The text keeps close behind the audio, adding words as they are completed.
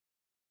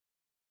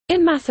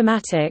In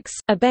mathematics,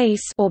 a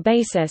base or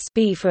basis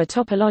B for a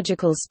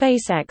topological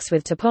space X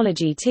with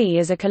topology T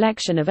is a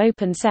collection of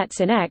open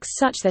sets in X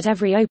such that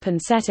every open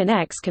set in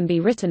X can be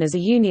written as a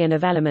union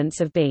of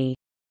elements of B.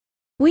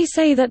 We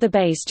say that the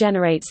base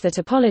generates the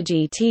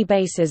topology T.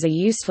 Bases are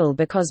useful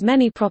because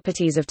many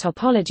properties of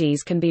topologies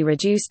can be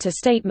reduced to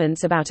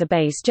statements about a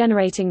base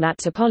generating that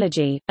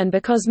topology, and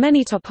because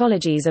many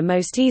topologies are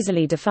most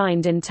easily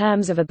defined in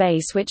terms of a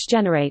base which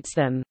generates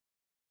them.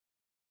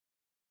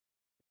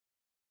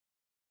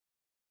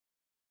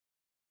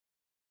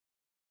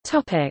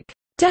 Topic: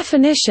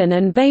 Definition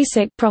and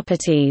basic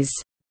properties.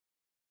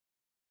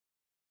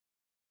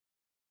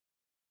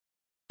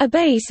 A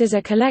base is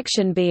a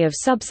collection B of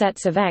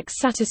subsets of X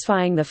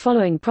satisfying the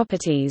following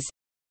properties.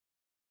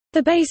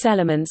 The base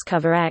elements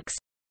cover X.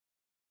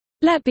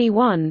 Let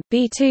B1,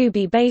 B2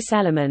 be base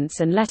elements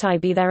and let I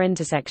be their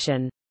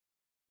intersection.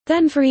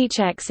 Then for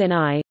each X in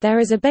I, there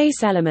is a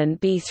base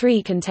element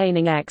B3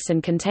 containing X,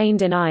 and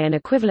contained in I an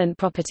equivalent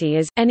property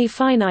is, any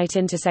finite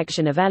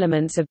intersection of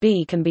elements of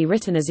B can be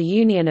written as a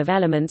union of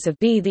elements of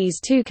B. These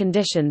two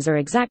conditions are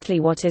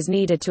exactly what is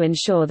needed to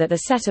ensure that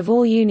the set of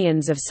all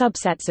unions of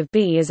subsets of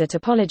B is a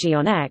topology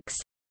on X.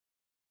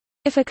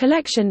 If a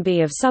collection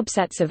B of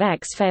subsets of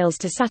X fails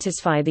to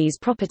satisfy these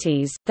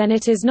properties, then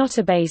it is not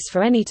a base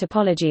for any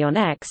topology on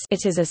X,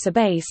 it is a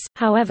subbase.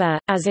 However,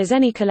 as is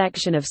any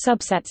collection of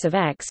subsets of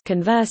X,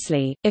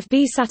 conversely, if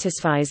B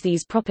satisfies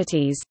these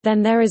properties,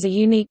 then there is a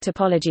unique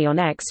topology on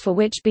X for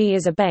which B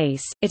is a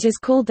base. It is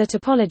called the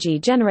topology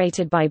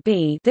generated by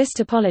B. This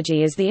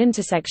topology is the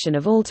intersection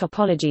of all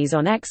topologies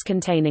on X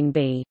containing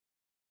B.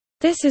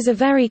 This is a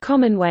very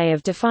common way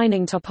of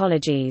defining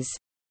topologies.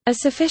 A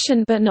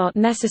sufficient but not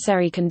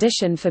necessary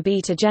condition for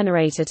B to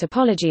generate a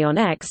topology on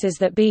X is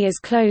that B is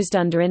closed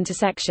under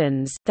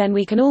intersections, then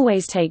we can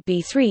always take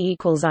B3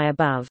 equals I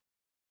above.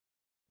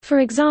 For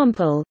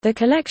example, the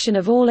collection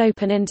of all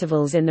open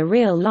intervals in the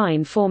real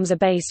line forms a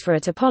base for a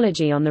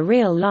topology on the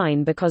real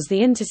line because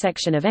the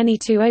intersection of any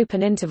two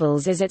open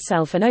intervals is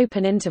itself an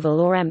open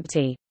interval or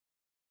empty.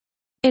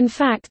 In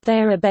fact, they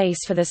are a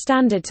base for the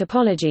standard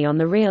topology on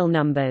the real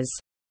numbers.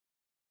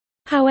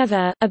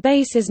 However, a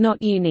base is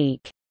not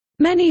unique.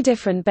 Many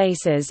different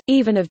bases,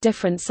 even of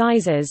different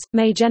sizes,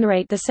 may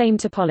generate the same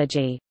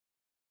topology.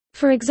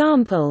 For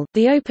example,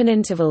 the open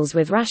intervals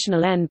with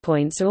rational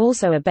endpoints are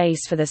also a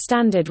base for the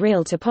standard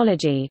real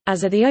topology,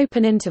 as are the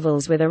open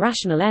intervals with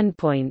irrational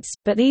endpoints,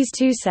 but these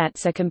two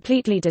sets are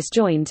completely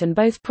disjoint and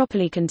both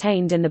properly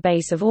contained in the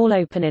base of all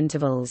open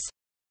intervals.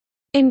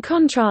 In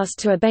contrast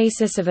to a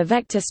basis of a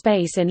vector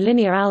space in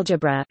linear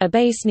algebra, a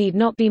base need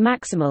not be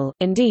maximal.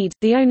 Indeed,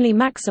 the only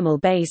maximal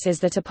base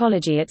is the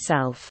topology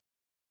itself.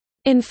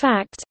 In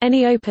fact,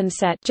 any open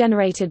set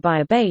generated by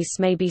a base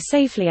may be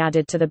safely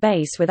added to the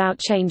base without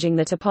changing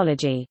the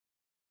topology.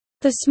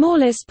 The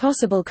smallest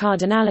possible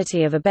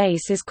cardinality of a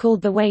base is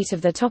called the weight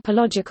of the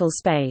topological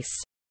space.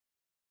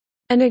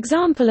 An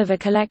example of a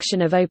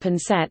collection of open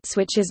sets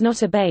which is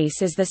not a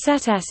base is the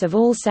set S of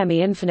all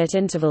semi-infinite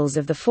intervals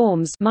of the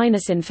forms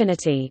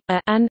 -infinity, a,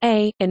 and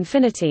a,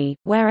 infinity,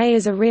 where a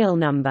is a real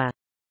number.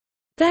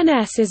 Then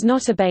S is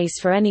not a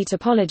base for any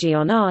topology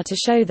on R. To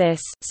show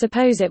this,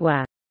 suppose it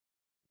were.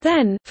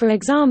 Then, for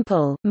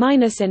example,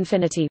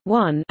 -infinity,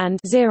 1, and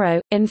 0,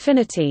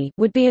 infinity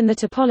would be in the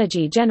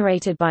topology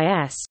generated by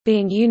S,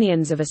 being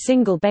unions of a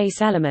single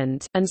base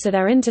element, and so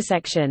their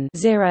intersection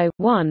 0,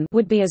 1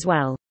 would be as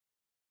well.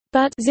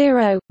 But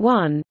 0,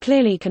 1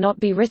 clearly cannot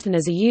be written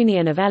as a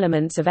union of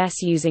elements of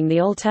S using the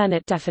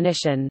alternate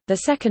definition. The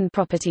second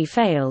property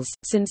fails,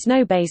 since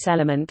no base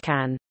element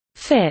can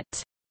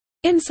fit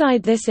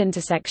inside this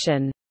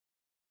intersection.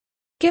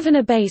 Given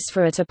a base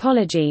for a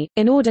topology,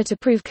 in order to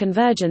prove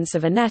convergence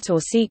of a net or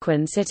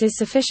sequence, it is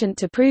sufficient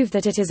to prove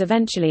that it is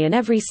eventually in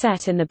every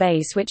set in the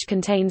base which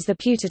contains the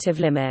putative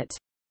limit.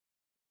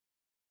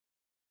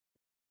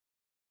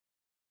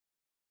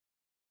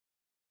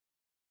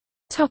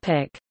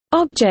 Topic: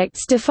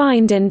 Objects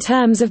defined in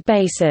terms of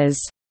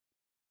bases.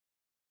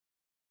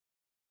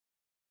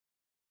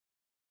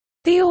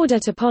 The order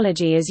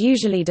topology is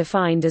usually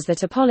defined as the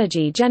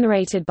topology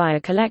generated by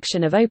a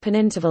collection of open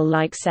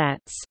interval-like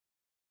sets.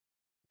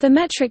 The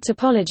metric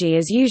topology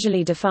is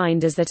usually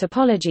defined as the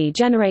topology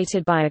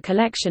generated by a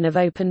collection of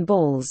open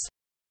balls.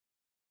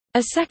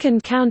 A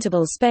second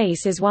countable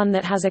space is one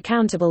that has a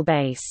countable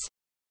base.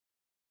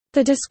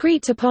 The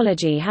discrete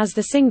topology has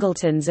the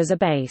singletons as a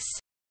base.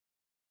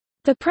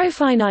 The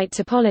profinite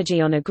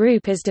topology on a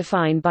group is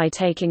defined by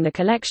taking the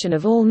collection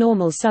of all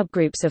normal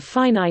subgroups of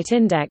finite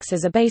index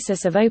as a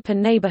basis of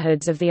open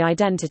neighborhoods of the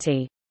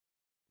identity.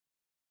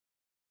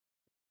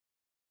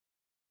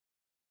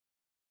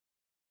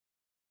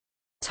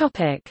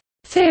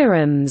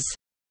 Theorems.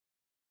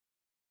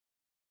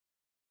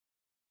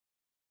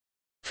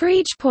 For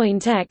each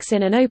point X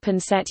in an open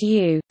set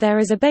U, there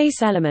is a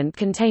base element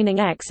containing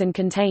X and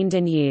contained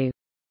in U.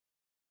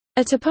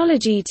 A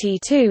topology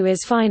T2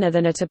 is finer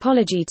than a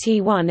topology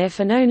T1 if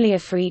and only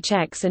if for each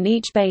X and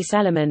each base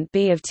element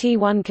B of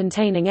T1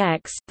 containing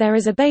X, there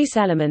is a base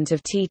element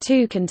of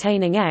T2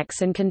 containing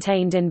X and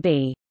contained in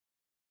B.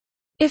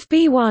 If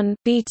B1,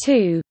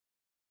 B2,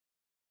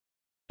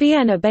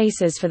 Bn are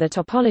bases for the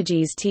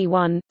topologies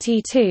T1,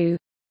 T2,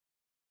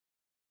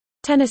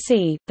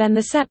 Tennessee, then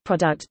the set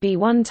product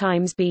B1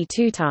 times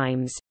B2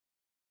 times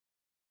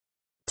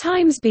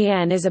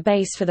Bn is a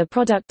base for the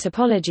product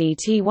topology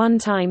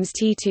T1 times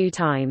T2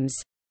 times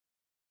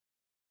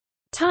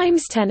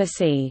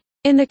Tennessee.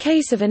 In the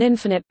case of an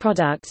infinite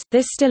product,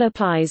 this still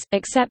applies,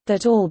 except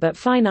that all but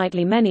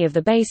finitely many of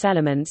the base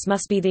elements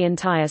must be the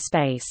entire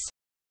space.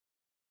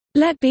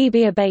 Let B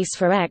be a base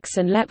for X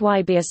and let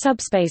Y be a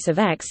subspace of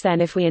X,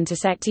 then if we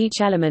intersect each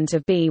element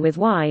of B with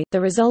Y, the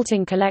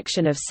resulting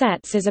collection of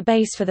sets is a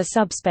base for the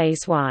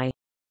subspace Y.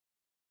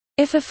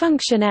 If a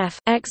function f,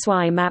 x,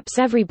 y maps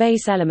every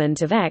base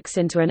element of X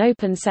into an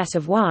open set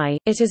of Y,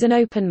 it is an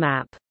open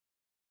map.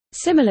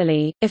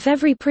 Similarly, if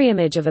every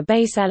preimage of a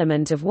base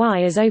element of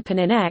Y is open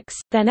in X,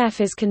 then F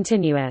is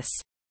continuous.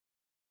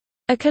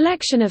 A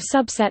collection of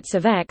subsets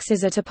of X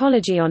is a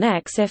topology on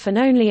X if and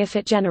only if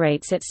it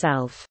generates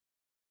itself.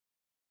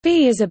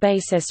 B is a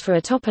basis for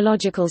a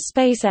topological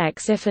space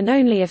X if and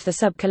only if the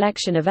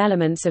subcollection of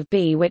elements of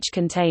B which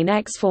contain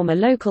X form a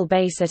local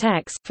base at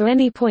X, for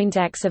any point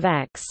X of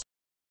X.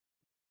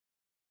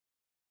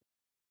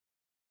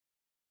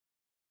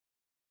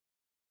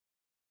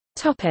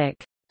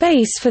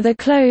 Base for the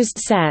closed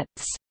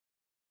sets.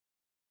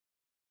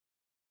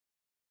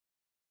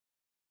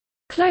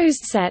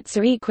 Closed sets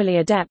are equally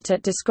adept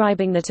at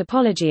describing the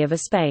topology of a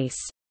space.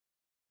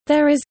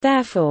 There is,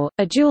 therefore,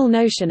 a dual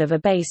notion of a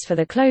base for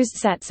the closed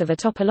sets of a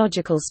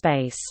topological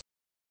space.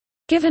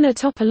 Given a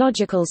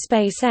topological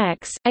space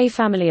X, a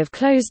family of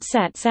closed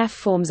sets F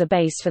forms a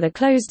base for the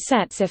closed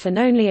sets if and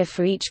only if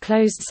for each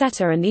closed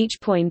set A and each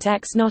point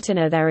X not in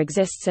A there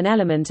exists an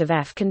element of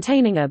F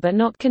containing A but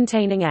not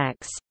containing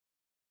X.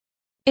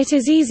 It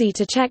is easy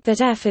to check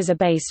that F is a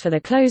base for the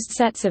closed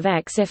sets of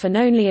X if and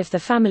only if the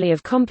family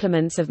of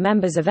complements of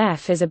members of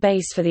F is a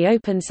base for the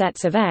open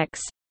sets of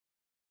X.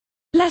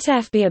 Let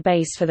F be a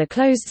base for the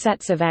closed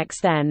sets of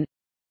X, then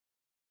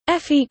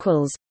F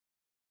equals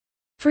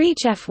for each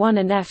F1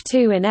 and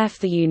F2 in F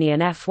the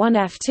union F1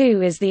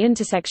 F2 is the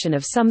intersection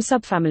of some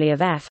subfamily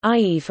of F,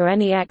 i.e. for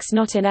any X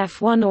not in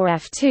F1 or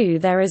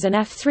F2 there is an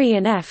F3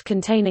 in F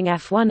containing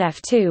F1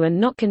 F2 and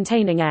not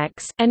containing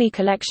X. Any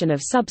collection of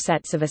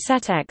subsets of a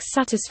set X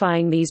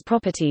satisfying these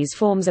properties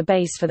forms a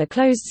base for the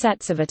closed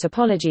sets of a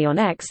topology on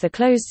X. The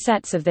closed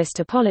sets of this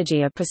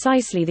topology are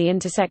precisely the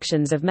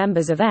intersections of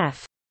members of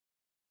F.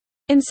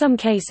 In some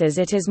cases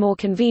it is more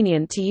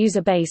convenient to use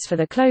a base for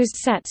the closed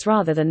sets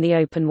rather than the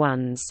open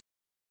ones.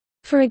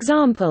 For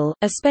example,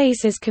 a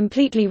space is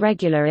completely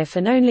regular if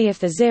and only if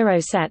the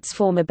zero sets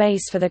form a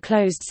base for the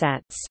closed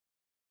sets.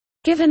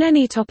 Given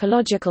any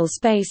topological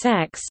space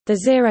X, the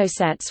zero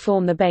sets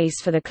form the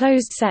base for the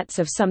closed sets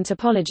of some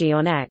topology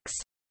on X.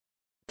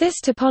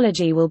 This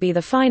topology will be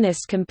the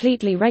finest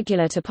completely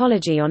regular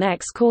topology on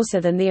X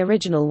coarser than the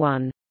original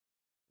one.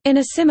 In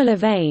a similar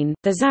vein,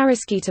 the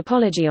Zariski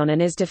topology on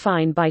N is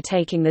defined by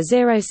taking the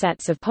zero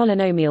sets of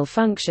polynomial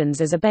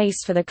functions as a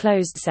base for the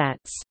closed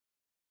sets.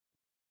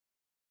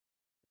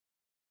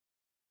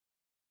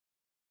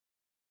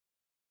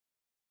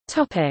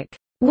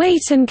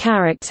 Weight and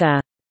character.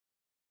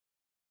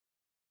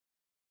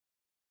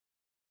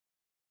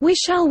 We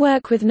shall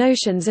work with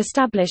notions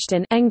established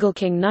in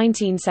Engelking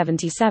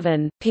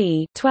 1977,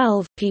 p.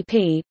 12,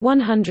 pp.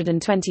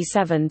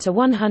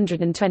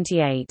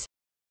 127–128.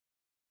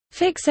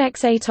 Fix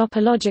X a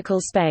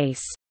topological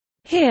space.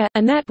 Here,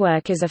 a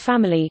network is a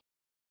family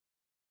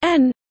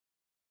N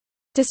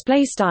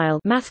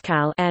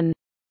 _mathcal N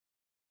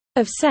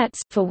of sets,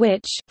 for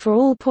which, for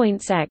all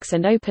points X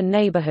and open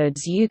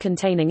neighborhoods U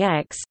containing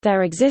X,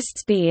 there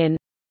exists B in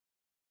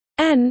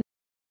N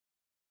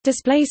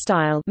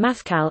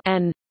 _mathcal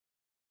N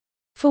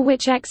for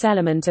which X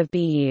element of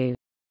BU.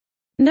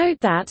 Note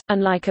that,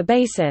 unlike a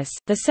basis,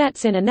 the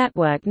sets in a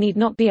network need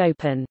not be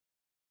open.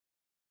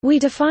 We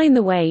define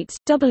the weight,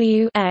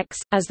 W X,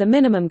 as the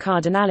minimum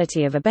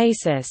cardinality of a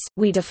basis.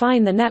 We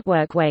define the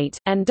network weight,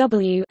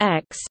 NW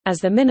X, as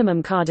the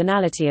minimum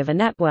cardinality of a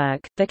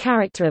network, the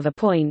character of a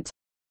point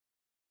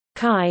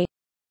chi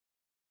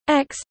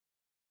X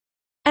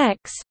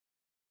X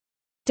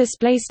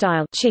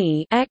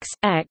chi X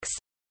X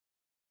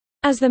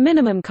as the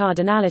minimum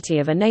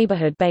cardinality of a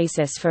neighborhood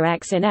basis for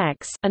X in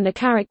X, and the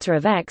character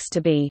of X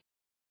to be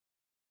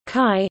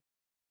chi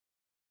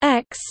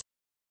X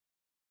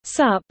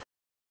sup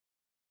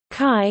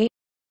chi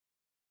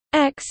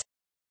X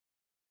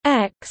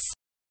X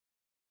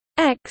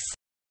X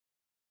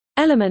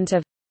element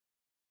of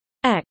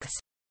X.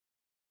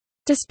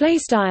 Display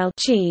style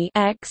chi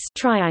X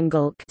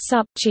triangle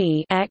sup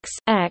chi X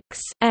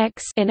X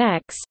X in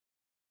X.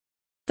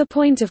 The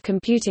point of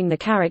computing the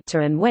character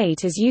and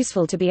weight is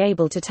useful to be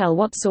able to tell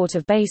what sort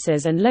of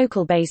bases and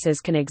local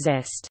bases can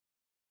exist.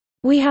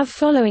 We have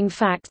following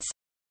facts: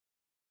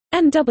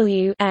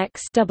 NW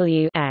X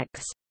W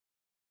X.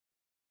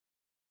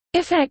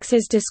 If X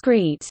is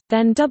discrete,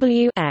 then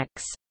W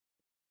X.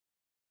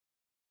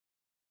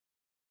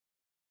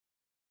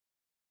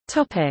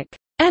 Topic: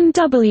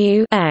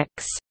 NW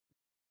X.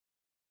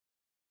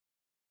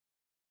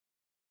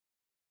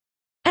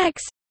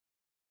 X.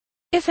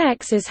 If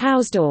X is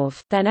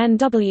Hausdorff, then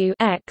NW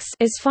X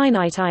is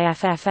finite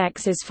if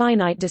X is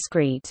finite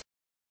discrete.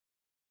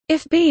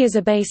 If B is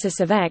a basis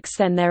of X,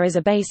 then there is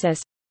a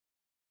basis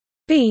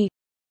B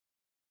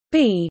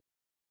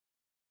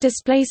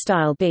display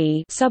style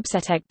B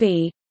subset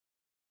B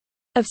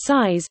of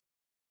size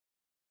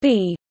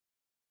B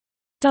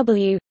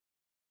W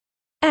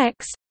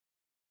X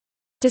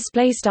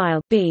display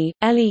style B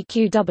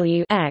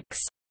leqw X.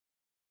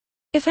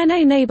 If n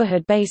a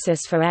neighborhood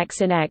basis for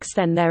X in X,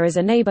 then there is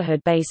a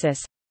neighborhood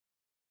basis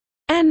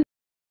n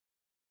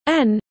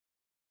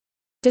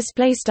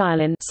display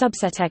style in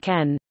subset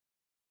n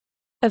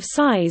of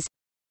size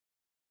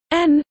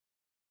n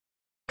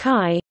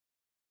chi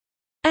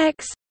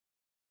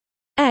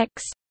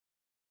X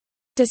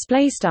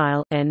display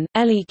style in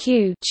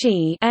leq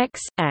chi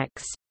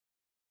X.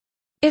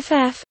 If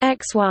f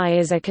x y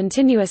is a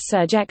continuous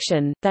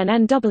surjection, then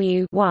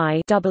nw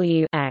y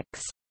w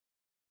X.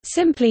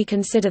 Simply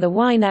consider the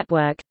Y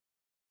network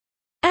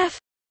f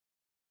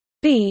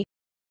b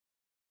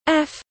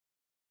f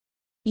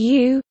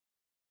u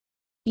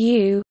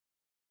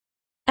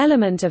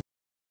element of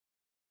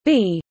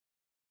B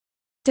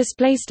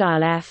display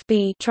style f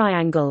b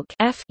triangle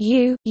f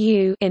u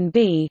in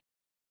B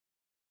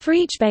for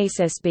each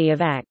basis B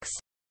of X.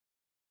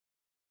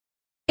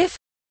 If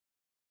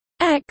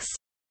X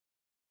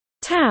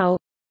tau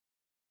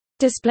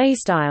display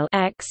style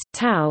X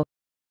tau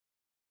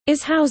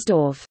is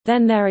Hausdorff,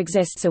 then there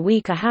exists a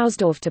weaker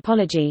Hausdorff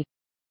topology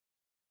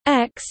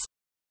X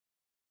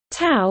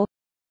tau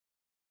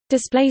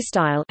display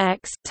style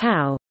X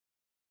tau,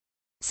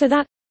 so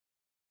that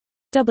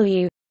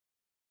W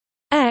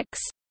X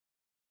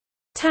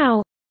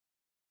tau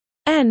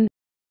n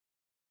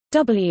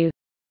W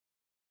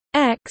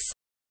X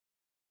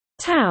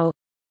tau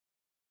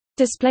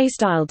display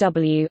style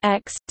W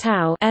X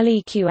tau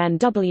leq n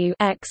W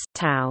X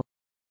tau.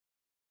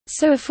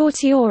 So a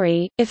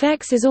fortiori, if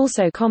X is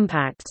also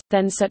compact,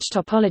 then such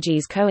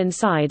topologies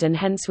coincide, and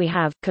hence we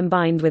have,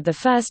 combined with the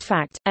first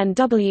fact,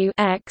 NW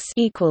X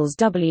equals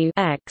W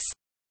X.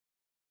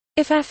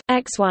 If f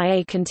x y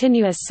a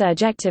continuous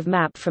surjective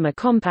map from a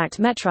compact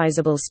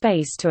metrizable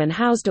space to an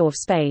Hausdorff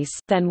space,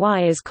 then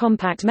Y is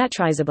compact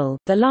metrizable.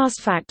 The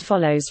last fact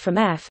follows from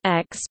f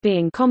x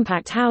being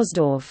compact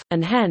Hausdorff,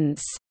 and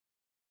hence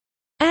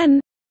n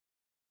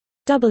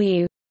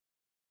W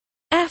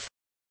f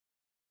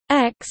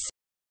x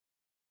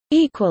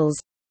equals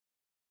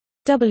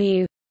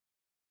W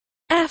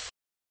f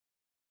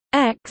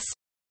x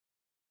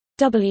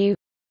W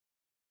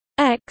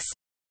x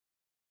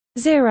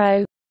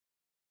 0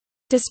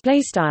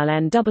 display style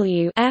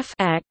NW f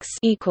x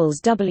equals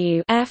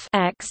W f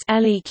x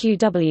leq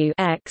W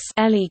x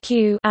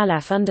leq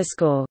alf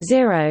underscore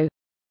 0.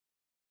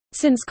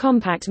 Since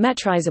compact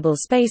metrizable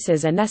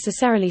spaces are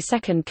necessarily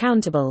second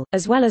countable,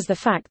 as well as the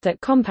fact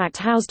that compact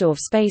Hausdorff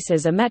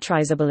spaces are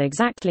metrizable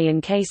exactly in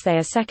case they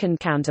are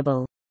second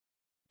countable.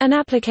 An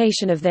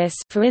application of this,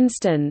 for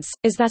instance,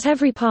 is that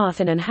every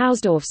path in an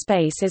Hausdorff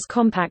space is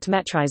compact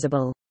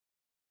metrizable.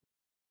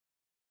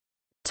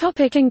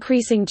 Topic: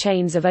 increasing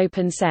chains of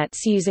open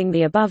sets using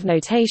the above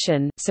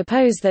notation.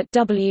 Suppose that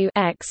W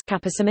x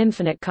kappa some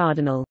infinite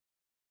cardinal.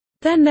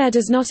 Then there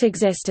does not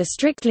exist a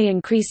strictly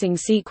increasing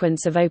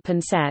sequence of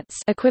open sets,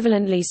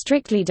 equivalently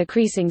strictly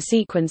decreasing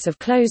sequence of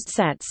closed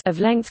sets of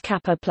length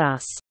kappa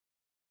plus.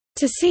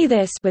 To see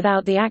this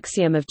without the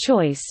axiom of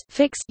choice,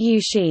 fix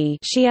u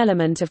she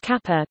element of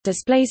kappa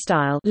display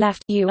style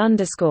left u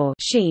underscore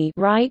she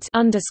right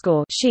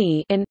underscore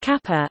she in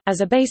kappa as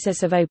a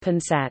basis of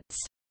open sets.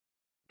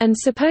 And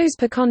suppose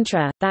per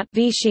contra that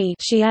v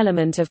she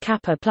element of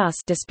kappa plus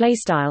display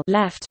style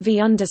left v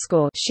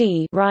underscore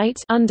she right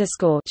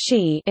underscore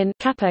she in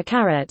kappa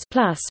caret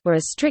plus were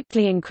a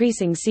strictly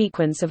increasing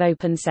sequence of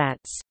open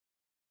sets.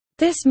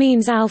 This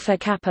means alpha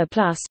kappa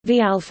plus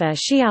v alpha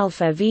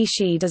v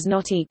she does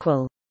not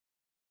equal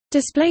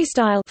display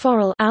style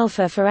forall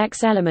alpha for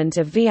x element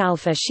of v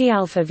alpha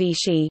v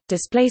she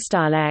display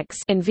style x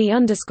in v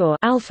underscore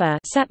alpha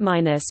set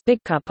minus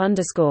big cup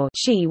underscore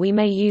she. We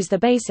may use the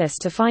basis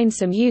to find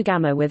some u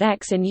gamma with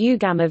x in u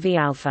gamma v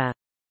alpha.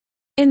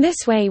 In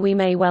this way we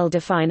may well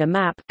define a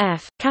map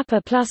f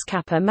kappa plus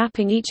kappa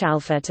mapping each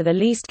alpha to the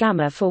least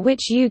gamma for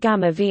which u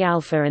gamma v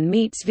alpha and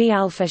meets v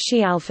alpha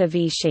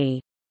v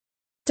she.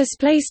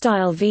 Display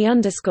style v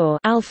underscore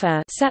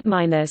alpha set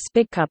minus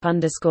big cup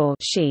underscore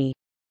she.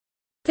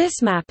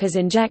 This map is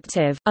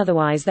injective,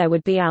 otherwise there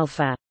would be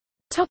alpha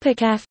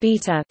topic f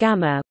beta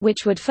gamma,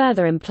 which would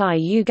further imply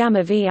u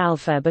gamma v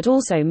alpha, but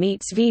also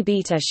meets v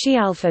beta she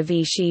alpha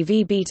v she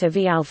v beta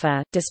v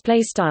alpha.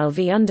 Display style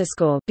v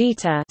underscore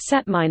beta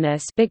set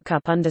minus big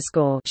cup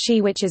underscore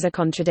she, which is a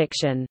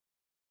contradiction.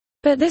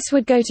 But this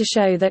would go to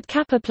show that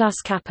kappa plus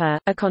kappa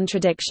a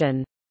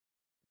contradiction.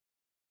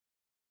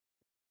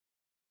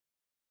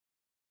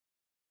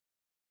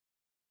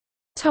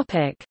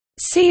 Topic.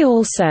 See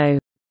also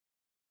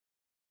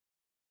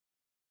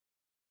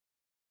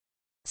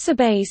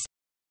Subase,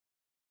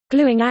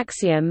 gluing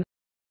axiom,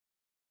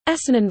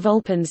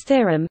 Essonen-Volpins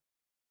theorem.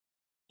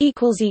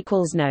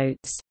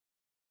 Notes